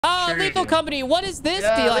Lethal Company. What is this,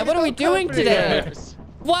 Yeah, Dlive? What are we doing today? Yes.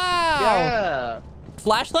 Wow. Yeah.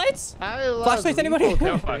 Flashlights? I love Flashlights, anybody? Lethal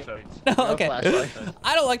No Company. flashlights. No, No okay. flashlights.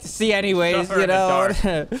 I don't like to see anyways, Suffer you in the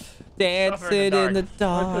know. dark. Dancing in the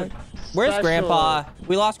dark. Like a Where's special Grandpa?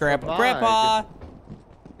 We lost Grandpa. vibe. Grandpa.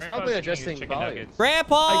 Probably adjusting chicken volume. nuggets.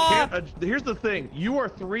 Grandpa. I can't. Here's the thing. You are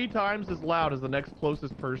 3 times as loud as the next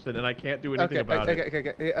closest person, and I can't do anything about it.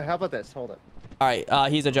 Okay. How about this? Hold it. All right,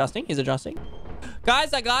 he's adjusting. He's adjusting.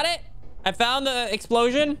 Guys, I got it. I found the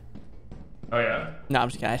explosion. Oh yeah. No, I'm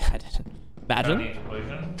just kidding. I didn't. Found the Imagine.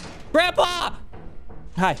 explosion. Grandpa.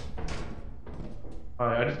 Hi. All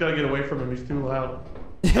right, I just gotta get away from him. He's too loud.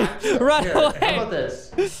 Run Here, how about away.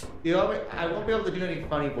 this? You know, I won't be able to do any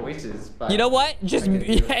funny voices, but You know what? Just I can do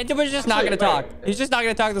it. Entoan's just not Actually, gonna talk. wait. He's just not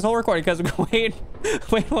gonna talk this whole recording because wait,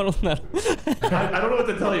 hold on. I don't know what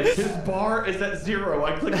to tell you. His bar is at 0.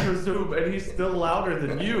 I clicked resume, and he's still louder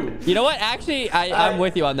than you. You know what? Actually, I'm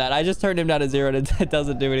with you on that. I just turned him down to 0 and it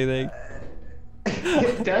doesn't do anything.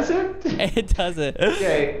 It doesn't. It doesn't.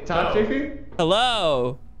 Okay, talk, No. JP.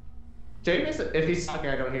 Hello. JP, if he's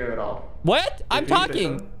talking, I don't hear him at all. What? I'm Did you say talking.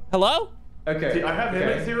 something? Hello? Okay. See, I have him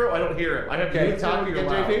at 0. I don't hear him. I have you Okay, at talk 0. You're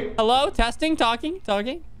again, loud. JP. Hello? Testing? Talking?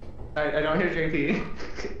 I don't hear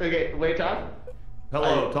JP. Okay, wait, talk.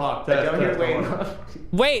 Hello, talk. I Test, don't hear test, Wayne. hold on.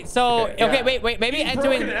 Wait, so Okay, yeah. wait. Maybe He's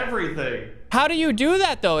broken Entoan. everything. How do you do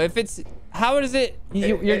that though? If it's how is it?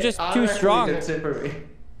 You're just too automatically strong. does it for me.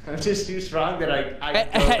 I'm just too strong that I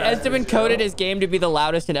Entoan coded his game to be the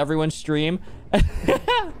loudest in everyone's stream. This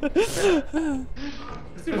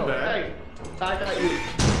is bad. Hey, I got you.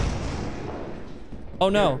 Oh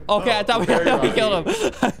no. Okay, I thought very we lucky. killed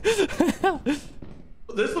him.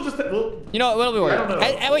 This will just. Well, You know, what'll be worth. I don't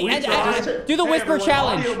know. Wait, We tried. do the Hey, whisper everyone,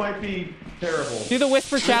 challenge. Audio might be terrible. Do the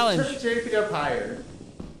whisper Turn challenge. JP up higher.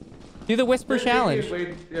 Do the whisper Turn JP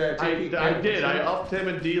challenge. I did. I upped him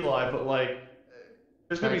and Dlive, but like,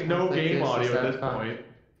 there's gonna be no game audio at this point.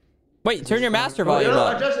 Wait, turn your master volume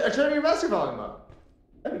up. Turn your master volume up.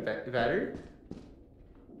 That'd be better.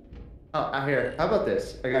 Oh, I'm here. How about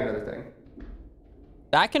this? I got another thing.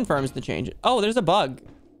 That confirms the change. Oh, there's a bug.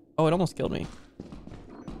 Oh, it almost killed me.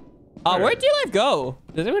 Where'd Dlive go?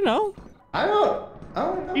 Does anyone know? I don't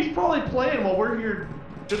know. He's probably playing while we're here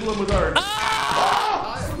diddling with our.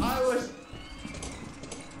 I was.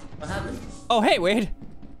 What happened? Oh, hey, Wade.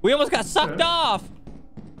 We almost got sucked off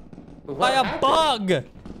What by a happened? bug.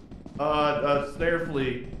 Snare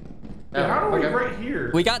flea. Oh, How are we okay. right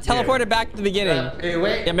here? We got teleported back to the beginning. Hey,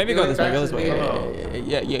 wait. Yeah, maybe go this way. back Go this to way. the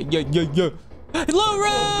Yeah. Loot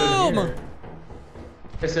room! beginning.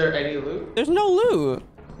 Is there any loot? There's no loot.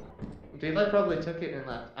 Dlive probably took it and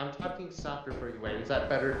left. I'm talking softer for you, Wait. Is that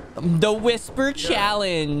better? The whisper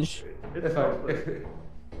challenge.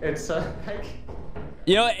 It's like.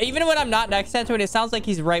 You know, even when I'm not next to it, it sounds like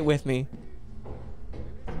he's right with me.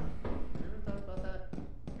 Never thought about that.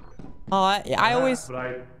 Oh, I always. But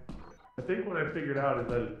I think what I figured out is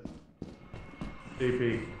that it's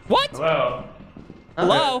JP. What? Hello.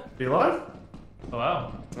 Hello? Dlive?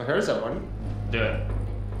 Hello. I heard someone. Do it.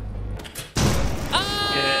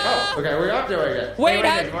 Ah! Oh, okay, we're not doing it. Wait,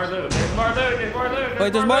 There's more loot. There's more loot. There's more loot.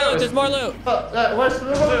 wait, there's more loot. There's more loot. What's the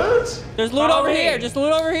loot? There's loot Follow over me. here. Just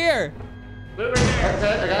loot over here. Loot right here.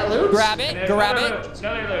 Okay, I got loot. Grab And it. there's Grab another it. loot.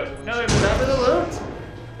 Another loot. Another loot. Grab the loot.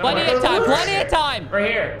 Plenty of time. Plenty of time.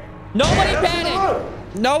 Right here. Nobody Grab the panic.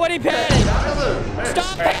 loot. Nobody panic. Grab the loot.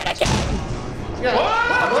 Stop panicking. Yeah.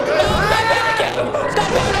 Stop panicking. Stop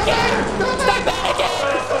panicking. Stop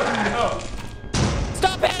panicking. Oh.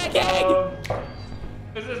 Stop panicking.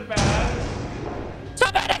 This is bad.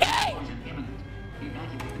 Stop panicking.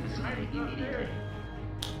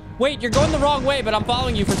 Wait, you're going the wrong way, but I'm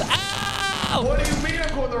following you for. Ow! What do you mean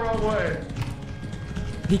I'm going the wrong way?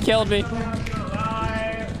 He killed me.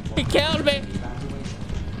 He killed me.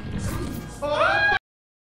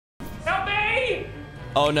 Help me!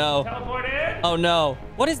 Oh no. Teleport in. Oh no.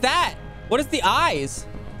 What is that? What is the eyes?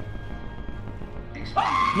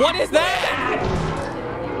 What is that?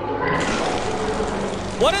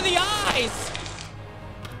 What are the eyes?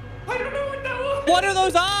 I don't know what that was. What are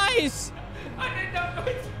those eyes? I didn't know.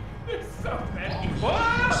 There's so many. What?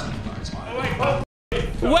 Oh my god.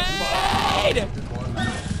 Wade!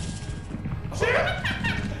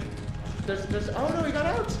 There's, oh no, he got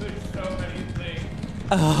out. There's so many things.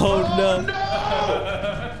 Oh no.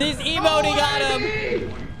 No! These emoting got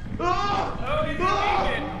him. Oh, he's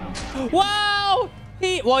vegan. Wow.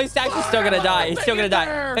 Well, he's actually still gonna die. He's still gonna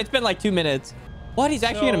die. It's been like 2 minutes. What? He's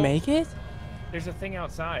actually gonna make it? There's a thing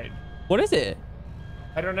outside. What is it?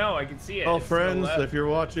 I don't know. I can see it. Well, It's to the friends, left. if you're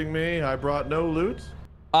watching me, I brought no loot.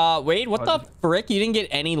 Wade, what the frick? You didn't get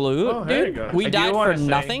any loot, Oh, hey, dude? guys. We I do died for wanna say-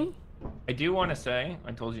 nothing? I do want to say,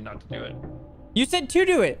 I told you not to do it. You said to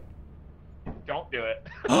do it. Don't do it.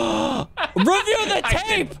 Review the I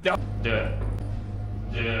tape. said don't do it.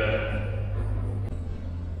 Do it.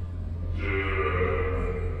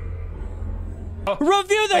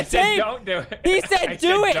 Review the I said tape. don't do it. He I said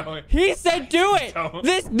do it. don't. He said do it. Don't.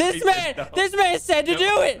 This said don't. man said to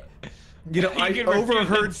do it. You know, You I can review the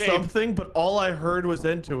overheard tape. something, but all I heard was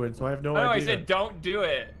Entoan, so I have no No, I idea. said don't do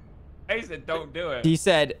it. I said don't do it. He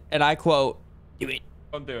said, and I quote, do it.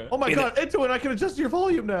 Don't do it. Oh my god, Entoan, I can adjust your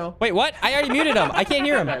volume now. Wait, what? I already muted him. I can't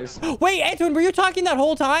hear him. Guys. Wait, Antoine, were you talking that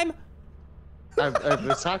whole time? I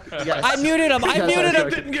was talking. Yes. I muted him. I Yes, muted I him.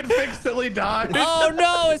 Didn't get fixed till he died. Oh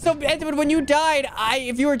no! So Antoine, when you died,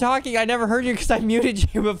 if you were talking, I never heard you because I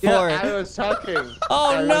muted you before. Yeah, I was talking.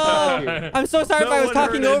 Oh I was no! talking. I'm so sorry if I was one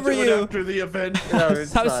talking heard over Entoan you. after the event. No,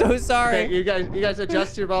 it's I'm fine. so sorry. Okay, you guys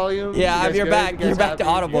adjust your volume. Yeah, You guys you're good? back. You guys You're back to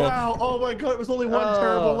happy? audible. Wow, oh my god, it was only one Oh.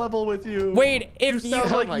 terrible level with you. Wait, if You sound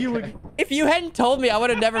you Oh my like you God. if you hadn't told me, I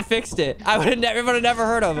would have never fixed it. I would have never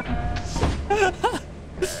heard of him.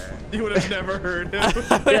 You would have never heard him. I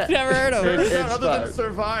would have Yeah. never heard of him. It's Other than fine.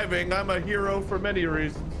 surviving, I'm a hero for many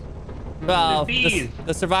reasons. Well, Disease.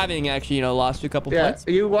 the surviving actually, lost you a couple Yeah, points.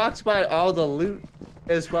 you walked by all the loot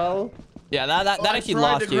as well. Yeah, that I actually tried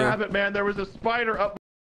lost to grab you. it, man. There was a spider up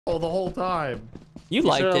my the whole time. You You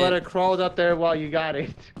liked should have let it. it crawl up there while you got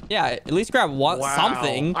it. Yeah, at least grab one Wow.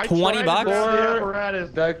 something. I 20 tried to bucks. grab the For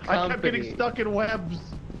apparatus. the I kept getting company. stuck in webs.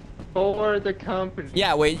 For the company.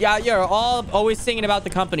 Yeah, wait. Yeah, you're all always singing about the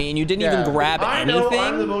company, and you didn't Yeah. even grab I know I'm the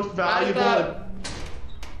anything. most valuable. thought-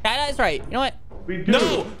 Yeah, that's right. You know what? We do. No,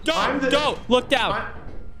 I'm don't, the- don't. Look down. I'm-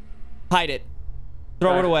 Hide it.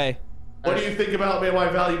 Throw it Right. away. What do you think about my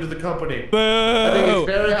value to the company? Boo! I think it's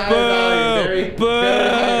very high value. Very, Boo! very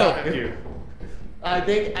high Thank value. you. I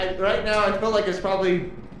think right now I feel like it's probably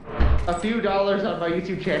a few dollars on my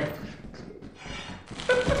YouTube channel.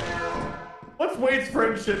 What's Wade's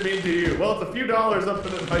friendship mean to you? Well, it's a few dollars up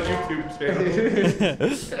in my YouTube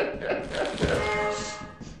channel.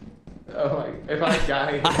 Oh my! If I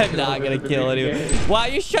die, I'm not gonna kill anyone. Wow,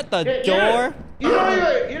 you shut the door. You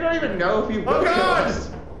don't even know if you will Oh kill god!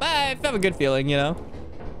 us. I have a good feeling,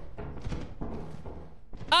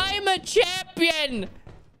 I'm a champion!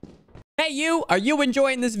 Hey you, are you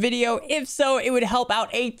enjoying this video? If so, it would help out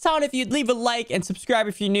a ton if you'd leave a like and subscribe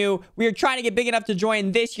if you're new. We are trying to get big enough to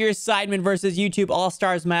join this year's Sidemen versus YouTube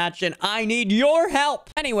All-Stars match, and I need your help.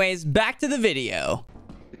 Anyways, back to the video.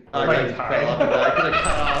 Oh, Like, I fell off the bed. I could have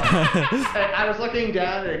cut off. I was looking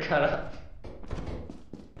down and it cut off.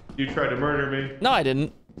 You tried to murder me. No, I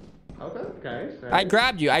didn't. Okay, nice. I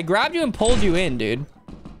grabbed you. I grabbed you and pulled you in, dude.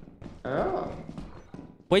 Oh.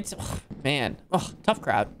 Wait, man. Oh, tough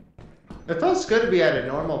crowd. It feels good to be at a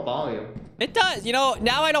normal volume. It does.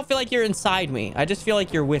 Now I don't feel like you're inside me. I just feel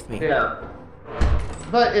like you're with me. Yeah.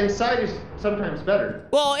 But inside is sometimes better.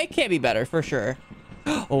 Well, it can be better for sure.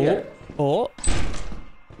 Oh, Yeah. oh.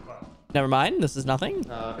 Never mind. This is nothing.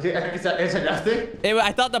 Is it nothing?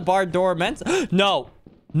 I thought the barred door meant. No,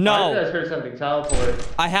 I no. just heard something teleport.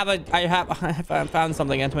 I have found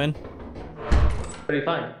something, Antoine. What do you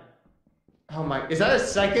find? Oh my! Is that a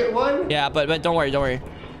second one? Yeah, but don't worry, don't worry.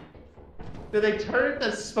 Did they turn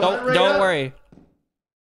the spawn rate Don't up? worry.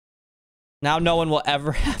 Now no one will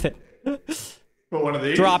ever have it. What, one of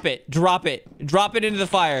these? Drop it, drop it, drop it into the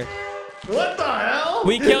fire. What the hell?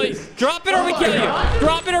 We kill you. Drop it or we Oh my kill you. God.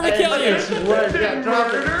 Drop it or we Hey, kill you. it's worth- yeah,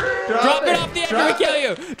 drop it. Drop it off the edge or we kill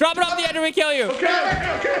you. Drop it off the edge or we kill you. Okay.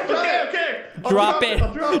 I'll Drop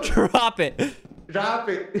I'll drop it. Drop it. Drop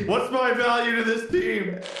it. What's my value to this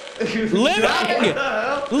team? Living. What the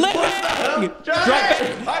hell? Living. Drop Drop it.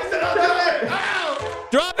 it. I said I'll drop it. Ow!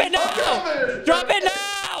 Drop it now. drop it. Drop it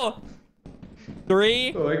now.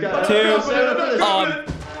 3, Oh my God. 2.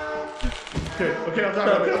 Okay, I'll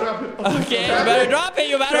drop it. I'll drop it. Okay, you better drop it.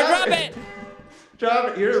 You better drop it. Drop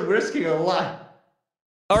it. You're risking a lot.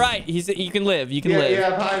 All right, you can live. You can Yeah, live.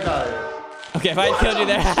 yeah, high value. Okay, if I killed you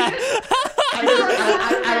there.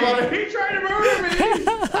 I wanted. He tried to murder me.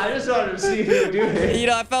 I just wanted to see if you would do it.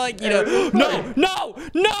 I felt like,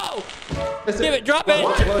 no. Give it, drop it.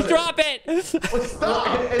 What was it? Drop it.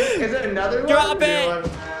 Stop. Is it another one? Drop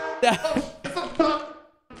it.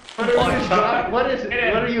 What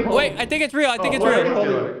are you holding? Wait, I think it's real. I think it's What are you real.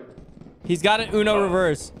 holding? He's got an Uno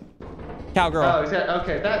reverse. Cowgirl. Oh, is that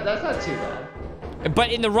okay? That's not too bad.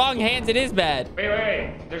 But in the wrong hands, it is bad.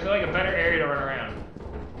 Wait. There's like a better area to run around.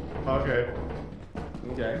 Okay.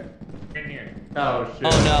 Okay. In here. Oh shit.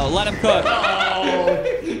 Oh no, let him cook.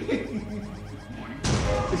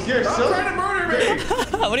 You're Stop so. trying to murder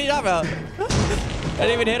me. What are you talking about? I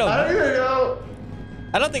didn't even hit him. I don't even know.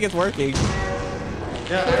 I don't think it's working.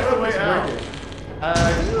 Yeah, I know the way out.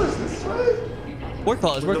 It was this way? We're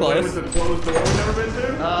close. We're The way close. with the closed door we've never been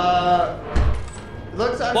to? It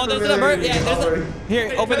looks Well, there's an unfamiliar emergency. to me Yeah, already.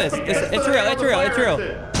 here, open this. It's real. It's real. It's real.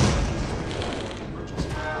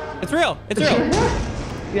 It's real. It's real.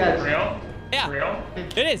 Yeah. Real? Yeah. Real?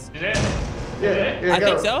 It is. Is it? Yeah, I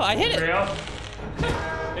think so. I hit it. Real?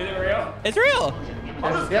 Is it real? It's real.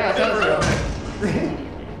 Yeah, it's real.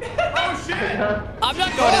 Oh shit! I'm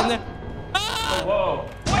not going in there. Ah! Whoa.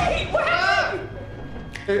 Wait, what happened?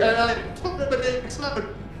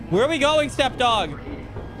 Where are we going, stepdog?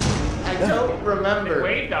 I don't remember.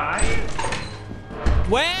 Wait, die?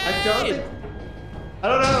 Wait. I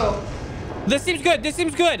don't know. This seems good. This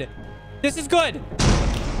seems good. This is good.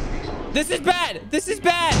 This is bad. This is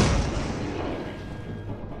bad.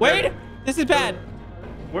 Wait. This is bad.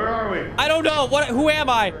 Where are we? I don't know. What? Who am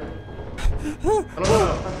I? I don't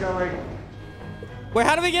know. I'm going. Where?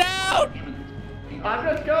 How do we get out? I'm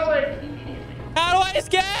just going. How do I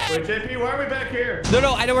escape? Wait, JP, why are we back here? No,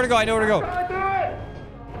 no. I know where to go. I know where to go. I do it.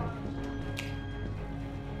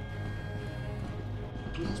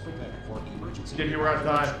 JP, we're out of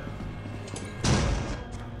time.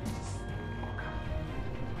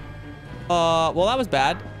 Well, that was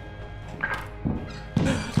bad.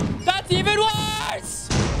 That's even worse!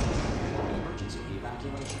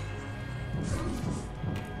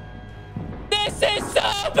 This is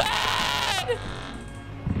so bad!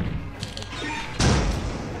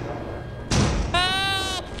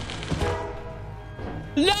 Help!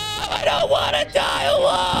 No, I don't want to die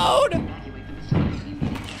alone!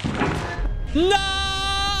 No!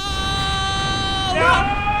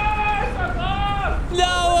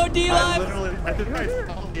 No, Dlive! I think I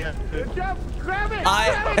saw the end. Grab it.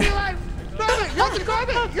 I- Grab it, Dlive. Grab it. You have to grab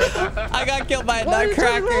it. You have to. I got killed by a What are you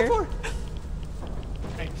turning around nutcracker.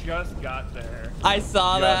 for? I just got there. I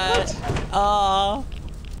saw that. Oh.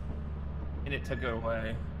 And it took it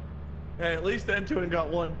away. Hey, at least Entoan got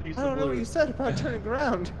one piece I of don't know what loot. you said about turning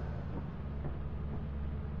around.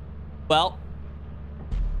 Well,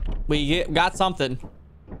 we got something.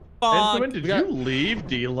 Entoan, Fuck. did We got- you leave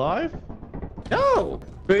Dlive? No.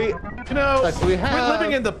 You know, Like, we have- we're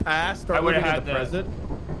living in the past or I would've living in had the the- present.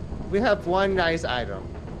 We have one nice item.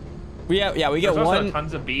 We get There's also one.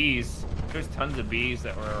 tons of bees. There's tons of bees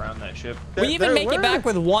that were around that ship. We even There make it were. back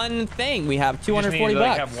with one thing. We have We just 240 needed to,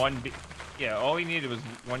 like, bucks. have one bee. Yeah, all we needed was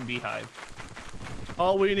one beehive.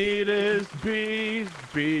 All we need is bees,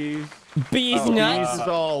 bees. Bees Oh, nuts. Bees is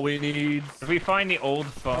all we need. If we find the old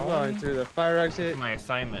I'm phone, going through the fire exit. my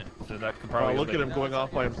assignment, so that could Oh, probably look at him going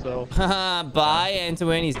off by himself. Haha, bye,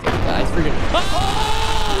 Entoan. He's dead, guys. Freaking.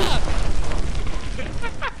 Ah!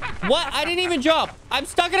 What? I didn't even jump. I'm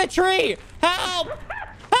stuck in a tree. Help!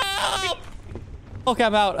 Help! Okay,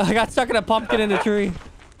 I'm out. I got stuck in a pumpkin in a tree.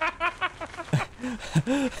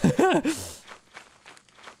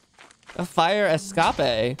 A fire escape.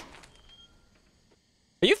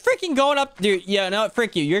 Are you freaking going up, dude? Yeah, no,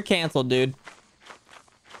 frick you. You're canceled, dude.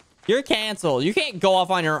 You're canceled. You can't go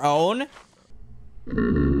off on your own.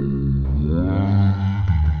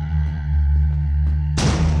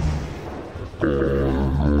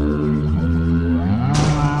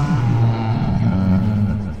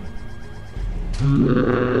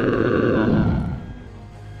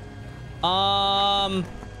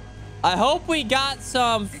 I hope we got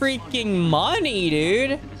some freaking money,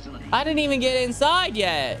 dude. I didn't even get inside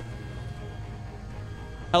yet.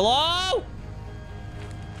 Hello?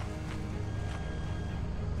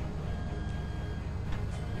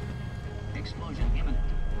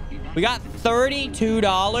 We got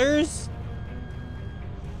 $32.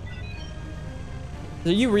 Are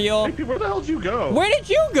you real? Hey, where the hell did you go? Where did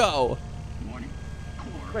you go?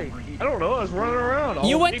 Wait. I don't know. I was running around.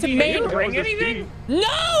 You went to Maybe main. you didn't bring anything?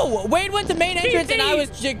 No! Wade went to main entrance and I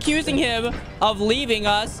was accusing him of leaving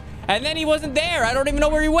us. And then he wasn't there. I don't even know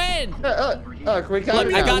where he went. Look, we got Look,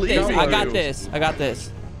 it I now. got this. leaving I got you. this. I got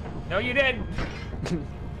this. No, you didn't.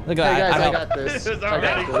 Look Hey at guys, that. I I got this. It's I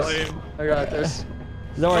already got this. claimed. I got this.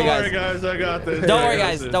 Don't worry, Don't worry, guys. guys. I got this. Don't I worry, got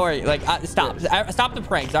guys. this. Don't worry. Like, stop. Stop the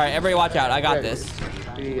pranks. All right, everybody watch out. I got Yeah, this.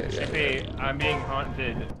 yeah. Hey, I'm being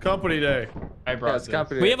haunted. Company day. I brought Yes, this.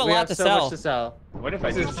 company. We have a lot to so sell. much to sell. What if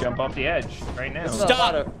I just jump off the edge right now? This is a Stop.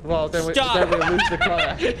 lot of- Well, then Stop. then we lose the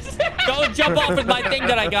class. Don't jump off with my thing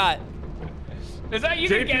that I got. Is that you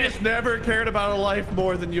didn't JP get has it? never cared about a life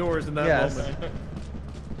more than yours in that Yes. moment.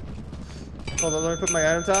 Hold on, let me put my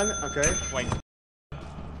items on. Okay. Wait.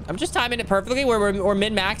 I'm just timing it perfectly. We're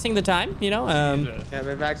min-maxing the time, you know? Yeah,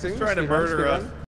 mid maxing. Trying to murder us.